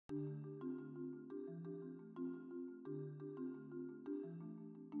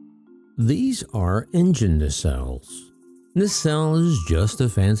These are engine nacelles. Nacelle is just a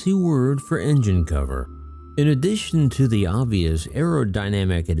fancy word for engine cover. In addition to the obvious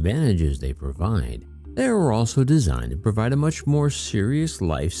aerodynamic advantages they provide, they are also designed to provide a much more serious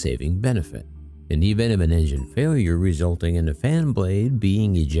life-saving benefit. In the event of an engine failure resulting in a fan blade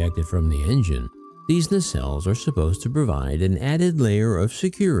being ejected from the engine, these nacelles are supposed to provide an added layer of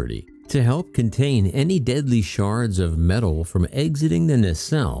security to help contain any deadly shards of metal from exiting the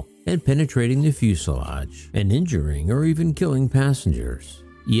nacelle and penetrating the fuselage and injuring or even killing passengers.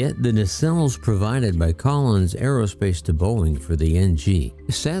 Yet the nacelles provided by Collins Aerospace to Boeing for the NG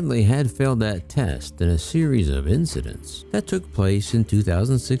sadly had failed that test in a series of incidents that took place in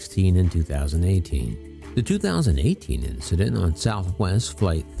 2016 and 2018. The 2018 incident on Southwest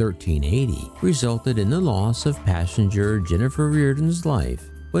Flight 1380 resulted in the loss of passenger Jennifer Reardon's life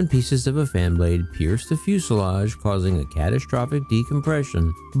when pieces of a fan blade pierced the fuselage, causing a catastrophic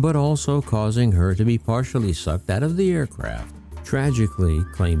decompression, but also causing her to be partially sucked out of the aircraft, tragically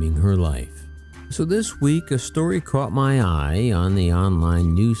claiming her life. So this week, a story caught my eye on the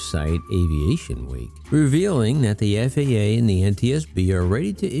online news site Aviation Week, revealing that the FAA and the NTSB are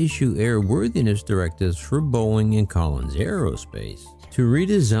ready to issue airworthiness directives for Boeing and Collins Aerospace to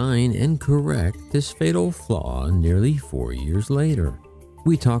redesign and correct this fatal flaw nearly 4 years later.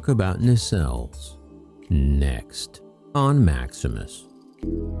 We talk about nacelles next on Maximus.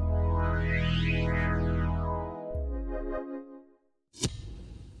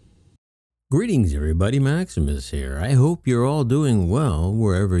 Greetings everybody, Maximus here. I hope you're all doing well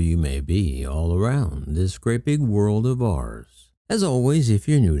wherever you may be all around this great big world of ours. As always, if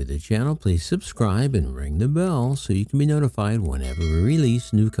you're new to the channel, please subscribe and ring the bell so you can be notified whenever we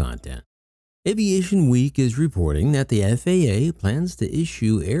release new content. Aviation Week is reporting that the FAA plans to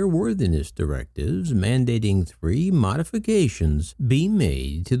issue airworthiness directives mandating 3 modifications be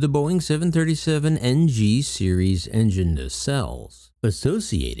made to the Boeing 737 NG series engine nacelles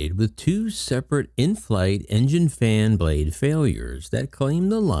associated with 2 separate in-flight engine fan blade failures that claim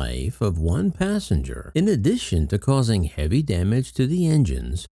the life of 1 passenger, in addition to causing heavy damage to the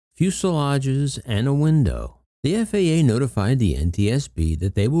engines, fuselages, and a window. The FAA notified the NTSB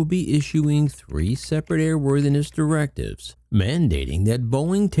that they will be issuing 3 separate airworthiness directives, mandating that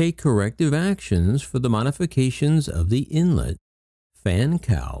Boeing take corrective actions for the modifications of the inlet, fan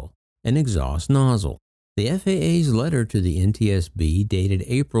cowl, and exhaust nozzle. The FAA's letter to the NTSB dated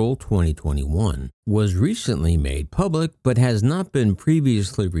April 2021 was recently made public but has not been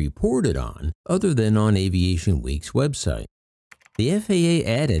previously reported on other than on Aviation Week's website. The FAA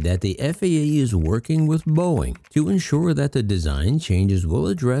added that the FAA is working with Boeing to ensure that the design changes will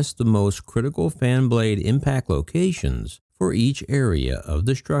address the most critical fan blade impact locations for each area of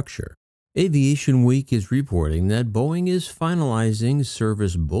the structure. Aviation Week is reporting that Boeing is finalizing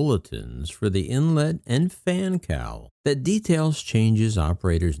service bulletins for the inlet and fan cowl that details changes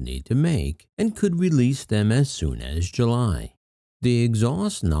operators need to make and could release them as soon as July. The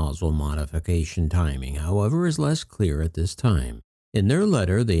exhaust nozzle modification timing, however, is less clear at this time. In their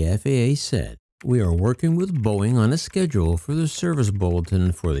letter, the FAA said, "We are working with Boeing on a schedule for the service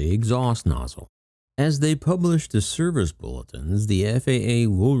bulletin for the exhaust nozzle. As they publish the service bulletins, the FAA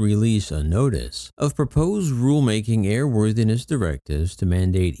will release a notice of proposed rulemaking airworthiness directives to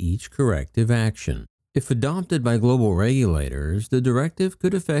mandate each corrective action. If adopted by global regulators, the directive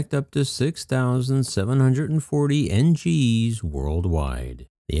could affect up to 6,740 NGs worldwide."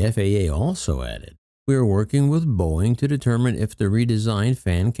 The FAA also added, "We are working with Boeing to determine if the redesigned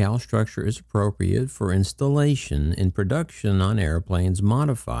fan cowl structure is appropriate for installation in production on airplanes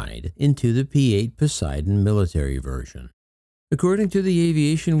modified into the P-8 Poseidon military version." According to the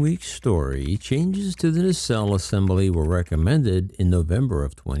Aviation Week story, changes to the nacelle assembly were recommended in November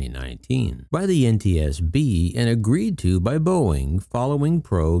of 2019 by the NTSB and agreed to by Boeing following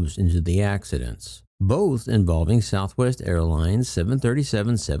probes into the accidents, both involving Southwest Airlines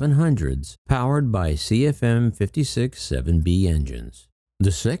 737-700s powered by CFM56-7B engines.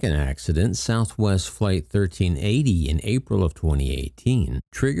 The second accident, Southwest Flight 1380 in April of 2018,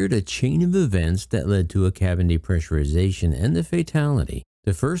 triggered a chain of events that led to a cabin depressurization and the fatality,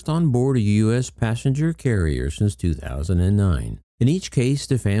 the first on board a U.S. passenger carrier since 2009. In each case,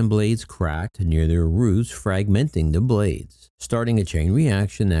 the fan blades cracked near their roots, fragmenting the blades, starting a chain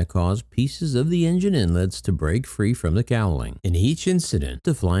reaction that caused pieces of the engine inlets to break free from the cowling. In each incident,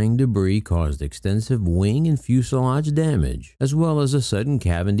 the flying debris caused extensive wing and fuselage damage, as well as a sudden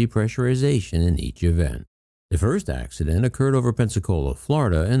cabin depressurization in each event. The first accident occurred over Pensacola,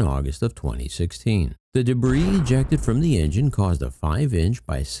 Florida in August of 2016. The debris ejected from the engine caused a 5-inch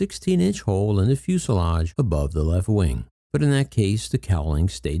by 16-inch hole in the fuselage above the left wing. but in that case the cowling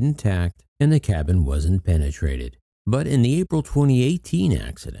stayed intact and the cabin wasn't penetrated. But in the April 2018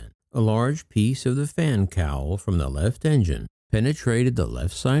 accident, a large piece of the fan cowl from the left engine penetrated the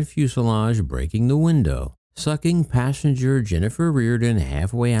left side fuselage, breaking the window, sucking passenger Jennifer Reardon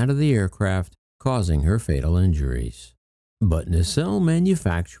halfway out of the aircraft, causing her fatal injuries. But nacelle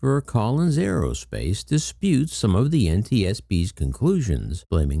manufacturer Collins Aerospace disputes some of the NTSB's conclusions,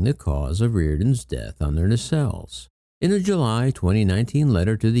 blaming the cause of Reardon's death on their nacelles. In a July 2019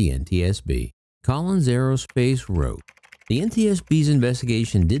 letter to the NTSB, Collins Aerospace wrote, "The NTSB's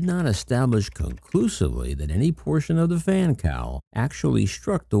investigation did not establish conclusively that any portion of the fan cowl actually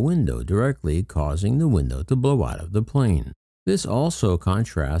struck the window directly, causing the window to blow out of the plane. This also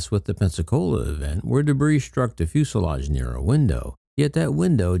contrasts with the Pensacola event where debris struck the fuselage near a window, yet that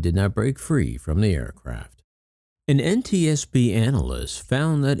window did not break free from the aircraft." An NTSB analyst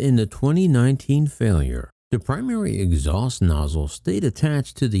found that in the 2019 failure, the primary exhaust nozzle stayed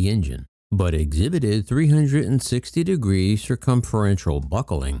attached to the engine, but exhibited 360-degree circumferential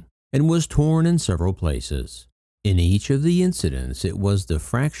buckling and was torn in several places. In each of the incidents, it was the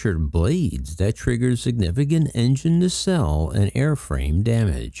fractured blades that triggered significant engine nacelle and airframe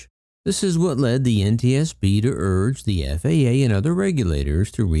damage. This is what led the NTSB to urge the FAA and other regulators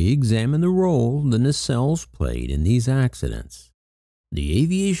to re-examine the role the nacelles played in these accidents. The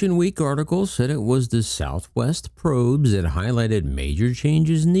Aviation Week article said it was the Southwest probes that highlighted major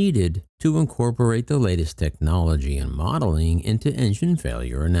changes needed to incorporate the latest technology and modeling into engine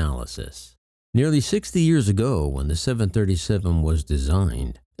failure analysis. Nearly 60 years ago, when the 737 was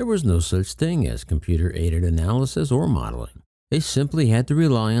designed, there was no such thing as computer-aided analysis or modeling. They simply had to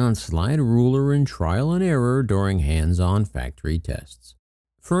rely on slide ruler and trial and error during hands-on factory tests.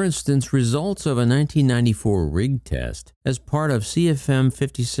 For instance, results of a 1994 rig test as part of CFM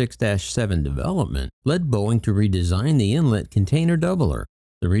 56-7 development led Boeing to redesign the inlet container doubler.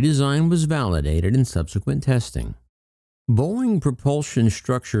 The redesign was validated in subsequent testing. Boeing propulsion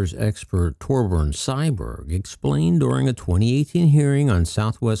structures expert Torbjörn Seiberg explained during a 2018 hearing on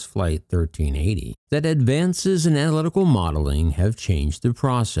Southwest Flight 1380 that advances in analytical modeling have changed the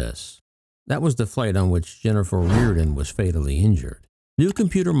process. That was the flight on which Jennifer Reardon was fatally injured. New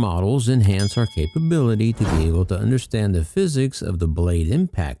computer models enhance our capability to be able to understand the physics of the blade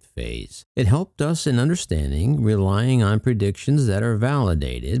impact phase. It helped us in understanding, relying on predictions that are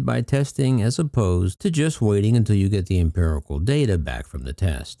validated by testing as opposed to just waiting until you get the empirical data back from the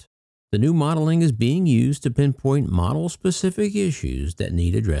test. The new modeling is being used to pinpoint model-specific issues that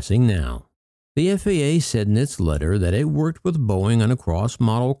need addressing now. The FAA said in its letter that it worked with Boeing on a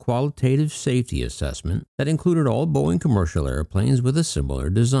cross-model qualitative safety assessment that included all Boeing commercial airplanes with a similar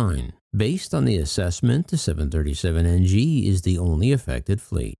design. Based on the assessment, the 737NG is the only affected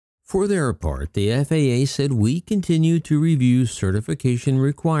fleet. For their part, the FAA said we continue to review certification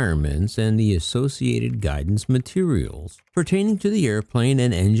requirements and the associated guidance materials pertaining to the airplane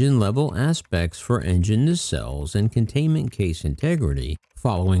and engine level aspects for engine nacelles and containment case integrity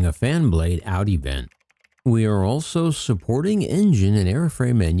following a fan blade out event. We are also supporting engine and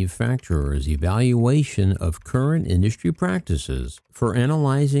airframe manufacturers' evaluation of current industry practices for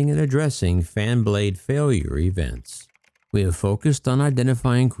analyzing and addressing fan blade failure events. We have focused on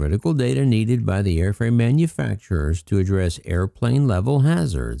identifying critical data needed by the airframe manufacturers to address airplane-level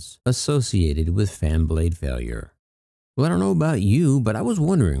hazards associated with fan blade failure. Well, I don't know about you, but I was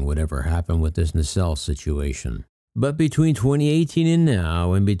wondering whatever happened with this nacelle situation. But between 2018 and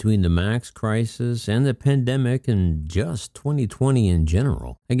now, and between the MAX crisis and the pandemic and just 2020 in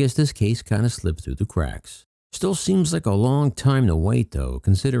general, I guess this case kind of slipped through the cracks. Still seems like a long time to wait though,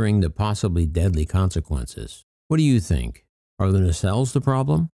 considering the possibly deadly consequences. What do you think? Are the nacelles the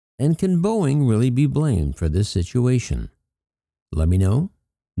problem? And can Boeing really be blamed for this situation? Let me know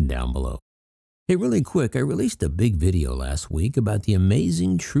down below. Hey, really quick, I released a big video last week about the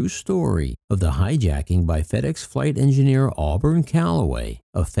amazing true story of the hijacking by FedEx flight engineer Auburn Callaway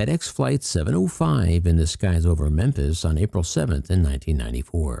of FedEx Flight 705 in the skies over Memphis on April 7th in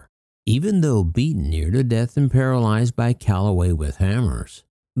 1994. Even though beaten near to death and paralyzed by Callaway with hammers,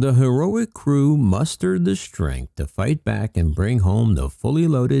 the heroic crew mustered the strength to fight back and bring home the fully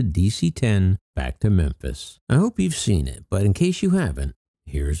loaded DC-10 back to Memphis. I hope you've seen it, but in case you haven't,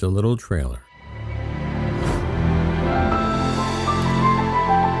 here's a little trailer.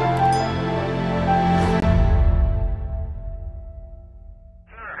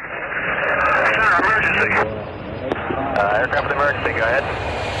 Aircraft with emergency, go ahead.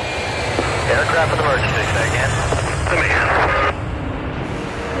 Aircraft with emergency, say again. To me.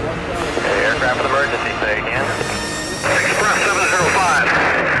 Aircraft with emergency, say again. Express 705.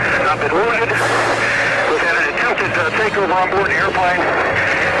 I've been wounded. We've had an attempted takeover we're on board the airplane.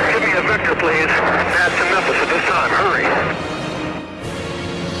 Give me a vector, please. Pass to Memphis at this time. Hurry.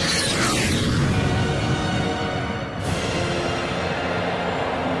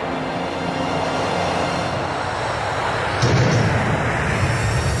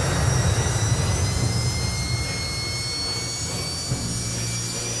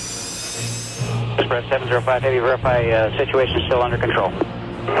 Express 705 Heavy, verify situation is still under control.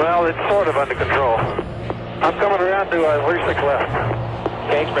 Well, it's sort of under control. I'm coming around to 36 left.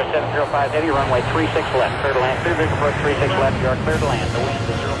 Okay, Express 705 Heavy, runway 36 left. Clear to land. Clear vehicle approach 36 left. You are clear to land. The wind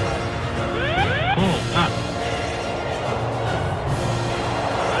is 05. Pull up.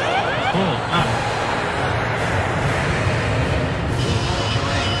 Pull up.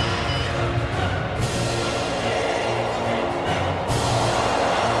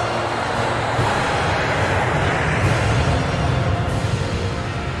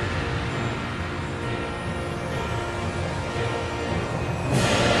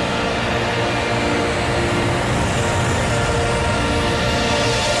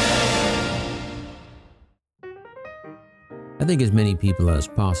 I think as many people as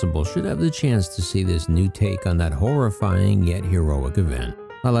possible should have the chance to see this new take on that horrifying yet heroic event.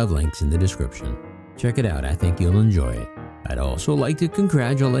 I'll have links in the description. Check it out, I think you'll enjoy it. I'd also like to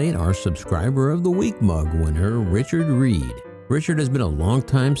congratulate our Subscriber of the Week mug winner, Richard Reed. Richard has been a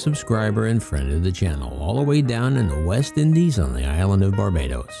longtime subscriber and friend of the channel, all the way down in the West Indies on the island of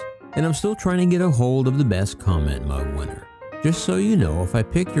Barbados. And I'm still trying to get a hold of the best comment mug winner. Just so you know, if I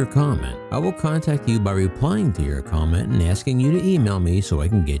pick your comment, I will contact you by replying to your comment and asking you to email me so I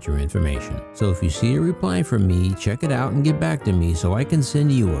can get your information. So if you see a reply from me, check it out and get back to me so I can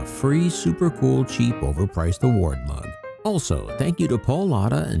send you a free, super cool, cheap, overpriced award mug. Also, thank you to Paul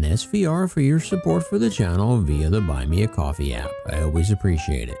Lotta and SVR for your support for the channel via the Buy Me a Coffee app. I always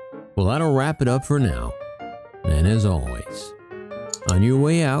appreciate it. Well, that'll wrap it up for now. And as always, on your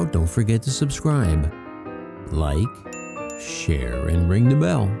way out, don't forget to subscribe, like, share, and ring the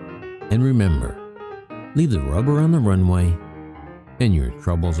bell. And remember, leave the rubber on the runway and your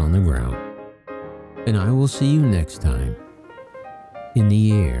troubles on the ground. And I will see you next time in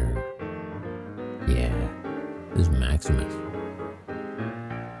the air. Yeah, this is Maximus.